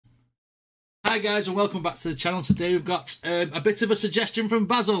Hi guys and welcome back to the channel. Today we've got a bit of a suggestion from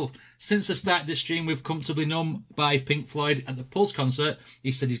Basil. Since the start of this stream we've Comfortably Numb by Pink Floyd at the Pulse concert.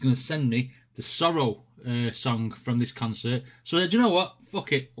 He said he's going to send me the Sorrow song from this concert. So I said, you know what,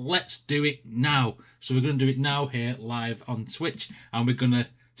 fuck it, let's do it now. So we're going to do it now here live on Twitch and we're going to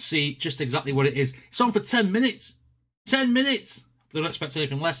see just exactly what it is. It's on for 10 minutes. 10 minutes! I don't expect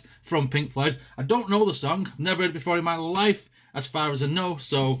anything less from Pink Floyd. I don't know the song, I've never heard it before in my life as far as I know,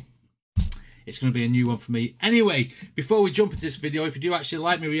 so it's going to be a new one for me. Anyway, before we jump into this video, if you do actually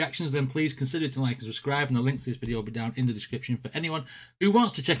like my reactions, then please consider to like and subscribe, and the links to this video will be down in the description for anyone who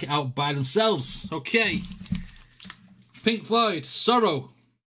wants to check it out by themselves. Okay, Pink Floyd, Sorrow.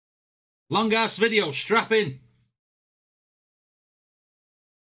 Long ass video, strap in.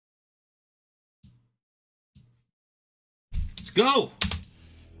 Let's go.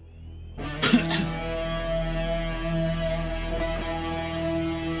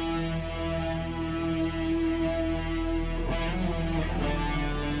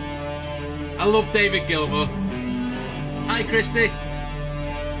 I love David Gilmour. Hi, Christy.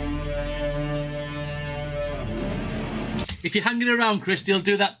 If you're hanging around, Christy, I'll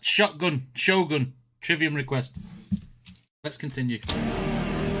do that Shogun trivium request. Let's continue.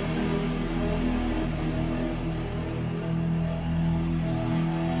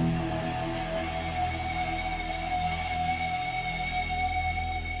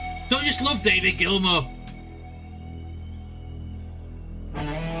 Don't just love David Gilmour.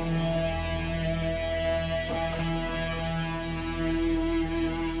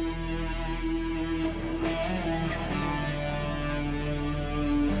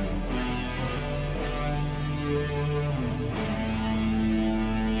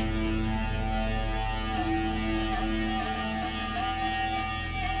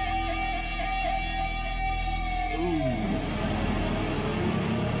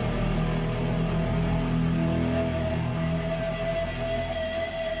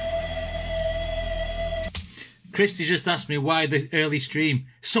 Christy just asked me why the early stream.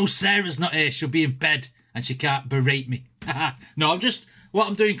 So Sarah's not here, she'll be in bed and she can't berate me. No, what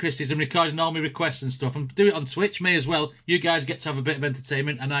I'm doing, Christy, is I'm recording all my requests and stuff. I'm doing it on Twitch, may as well. You guys get to have a bit of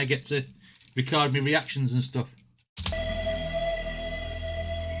entertainment and I get to record my reactions and stuff.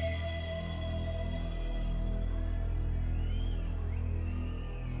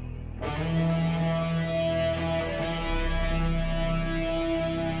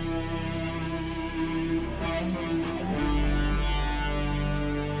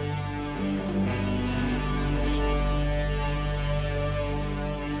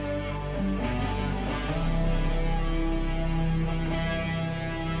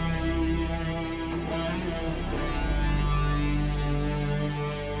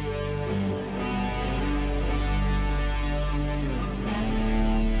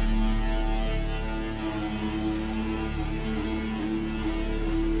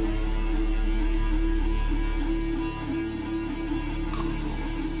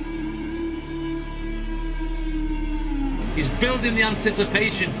 He's building the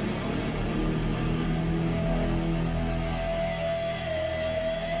anticipation.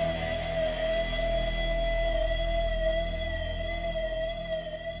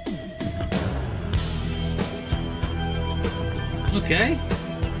 Okay.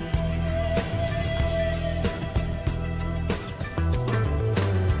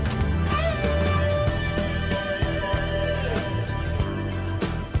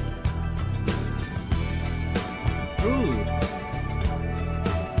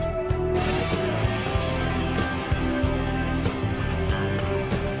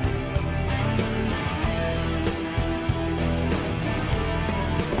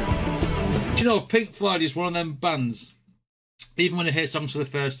 You know, Pink Floyd is one of them bands, even when I hear songs for the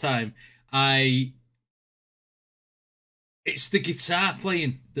first time, it's the guitar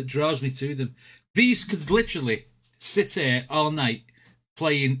playing that draws me to them. These could literally sit here all night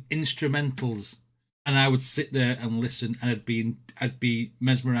playing instrumentals and I would sit there and listen and I'd be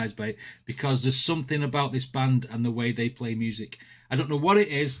mesmerised by it because there's something about this band and the way they play music. I don't know what it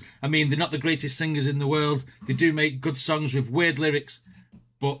is. I mean, they're not the greatest singers in the world. They do make good songs with weird lyrics.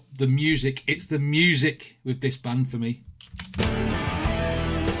 But the music, it's the music with this band for me.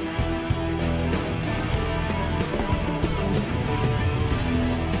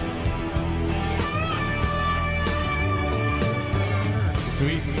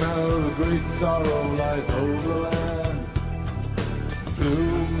 Sweet smell of great sorrow lies over the land.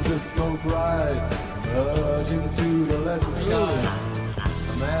 Plumes of smoke rise, merge into the leaden sky.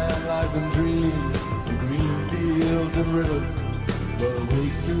 A man lies and dreams in green fields and rivers, but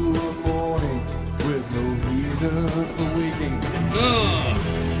wakes to a morning with no reason for waking.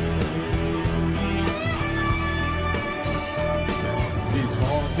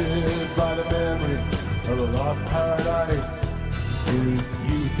 lost paradise? Is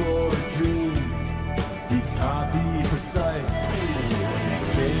youth or a dream? He can't be precise.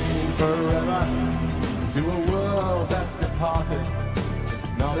 He's chained forever to a world that's departed.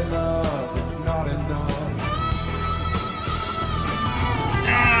 It's not enough, it's not enough.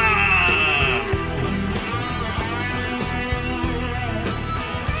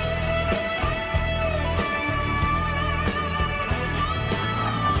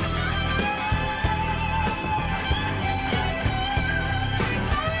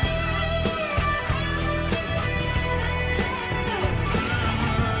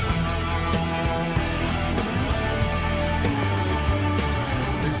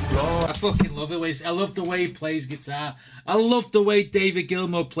 I fucking love it. I love the way he plays guitar. I love the way David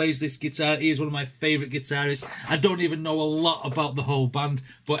Gilmour plays this guitar. He is one of my favourite guitarists. I don't even know a lot about the whole band,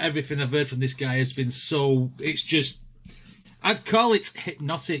 but everything I've heard from this guy has been so... It's just... I'd call it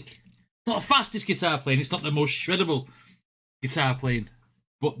hypnotic. It's not the fastest guitar playing. It's not the most shreddable guitar playing.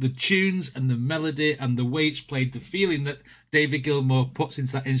 But the tunes and the melody and the way it's played, the feeling that David Gilmour puts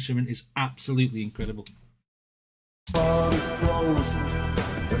into that instrument is absolutely incredible.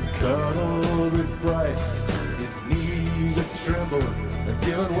 And cuddled with fright, his knees have trembled and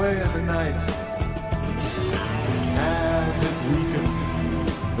given way in the night. His hand is weakened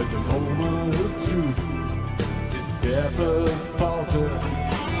at the moment of truth. His step has faltered.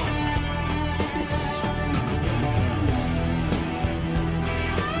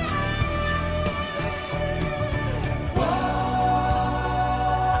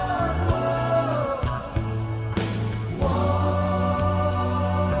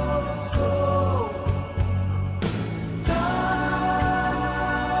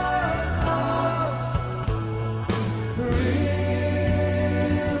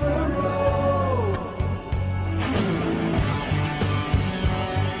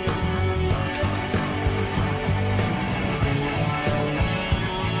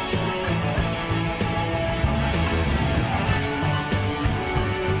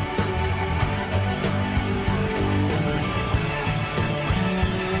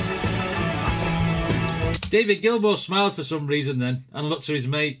 David Gilmour smiled for some reason then and looked to his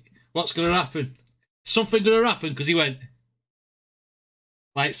mate. What's going to happen? Something going to happen? Because he went,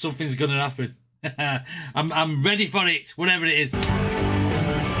 like, something's going to happen. I'm ready for it, whatever it is.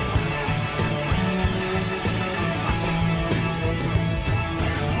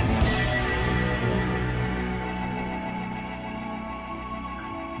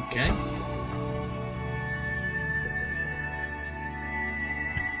 Okay.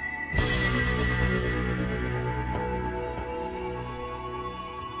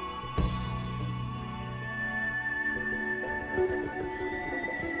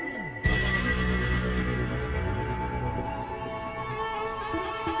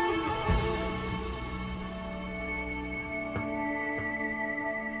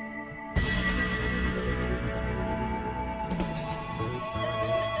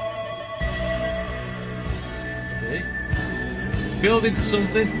 Build into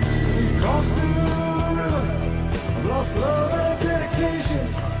something. Crossed the river, I've lost love and dedication.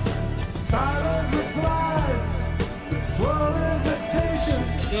 Silent replies, swirl invitations.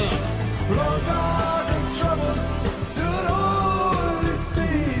 Flow dark and troubled to an holy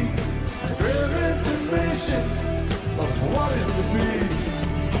sea. A grim intimation of what is to be.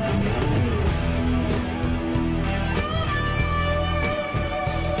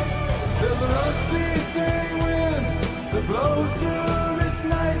 There's an unceasing wind that blows through this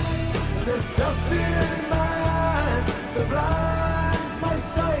night. There's dust in my eyes that blinds my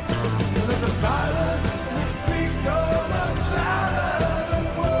sight. And there's a silence that speaks so much louder than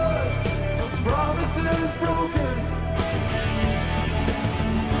words. The promises broken.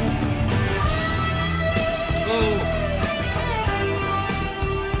 Oh.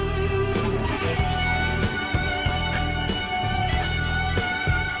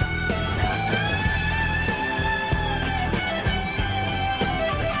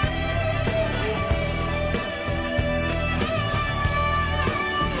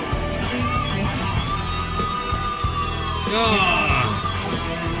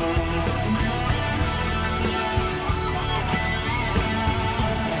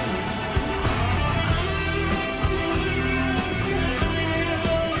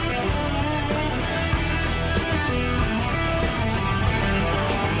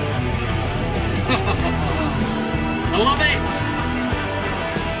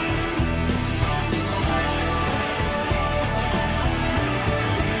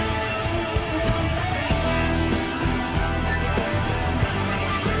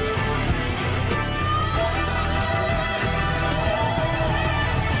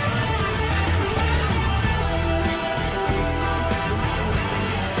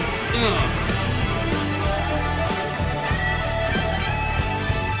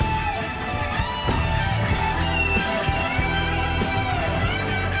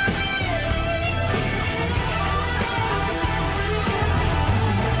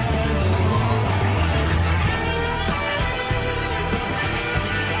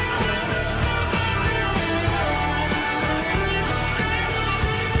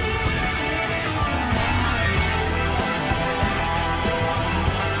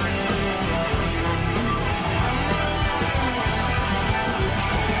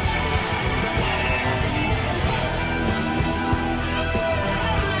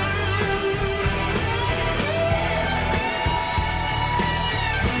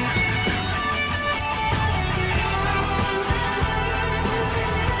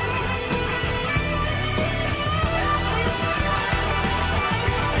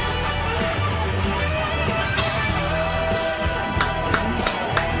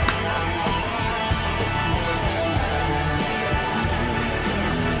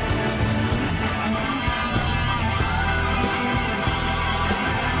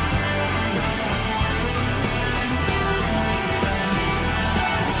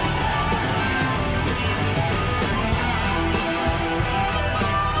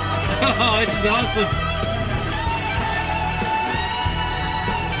 Oh, this is awesome.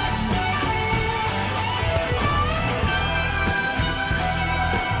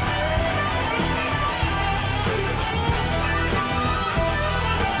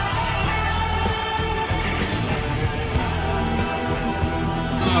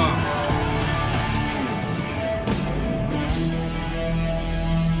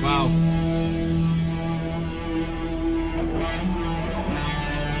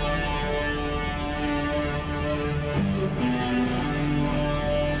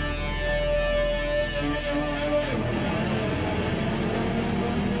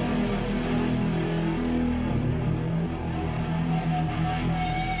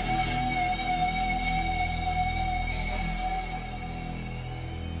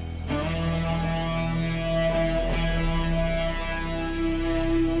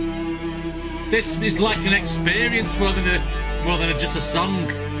 This is like an experience more than just a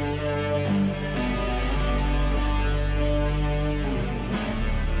song.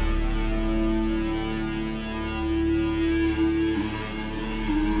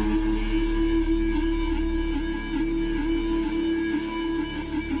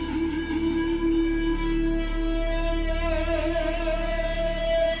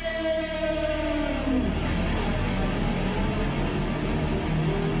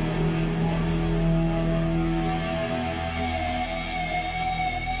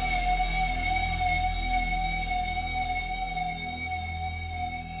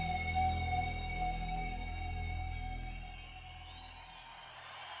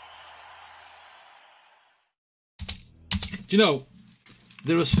 Do you know,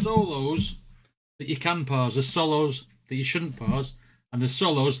 there are solos that you can pause, there's solos that you shouldn't pause, and there's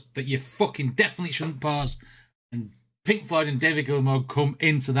solos that you fucking definitely shouldn't pause. And Pink Floyd and David Gilmour come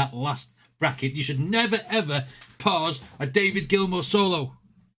into that last bracket. You should never ever pause a David Gilmour solo.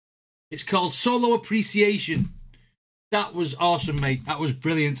 It's called Solo Appreciation. That was awesome, mate. That was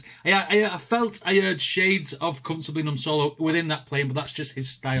brilliant. I felt I heard shades of Comfortably Numb solo within that playing, but that's just his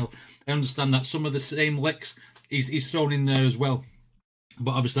style. I understand that some of the same licks he's thrown in there as well.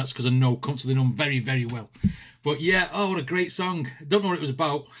 But obviously that's because I know Comfortably Numb very, very well. But yeah, oh, what a great song. Don't know what it was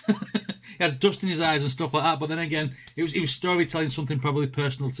about. He has dust in his eyes and stuff like that. But then again, he was storytelling something probably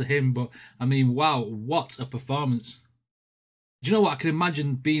personal to him. But, I mean, wow, what a performance. Do you know what? I can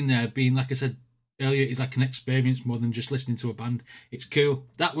imagine being there, being, like I said earlier, it's like an experience more than just listening to a band. It's cool.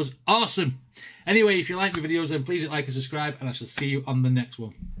 That was awesome. Anyway, if you like my videos, then please hit like and subscribe, and I shall see you on the next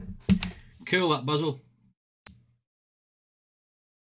one. Cool, that, Basil.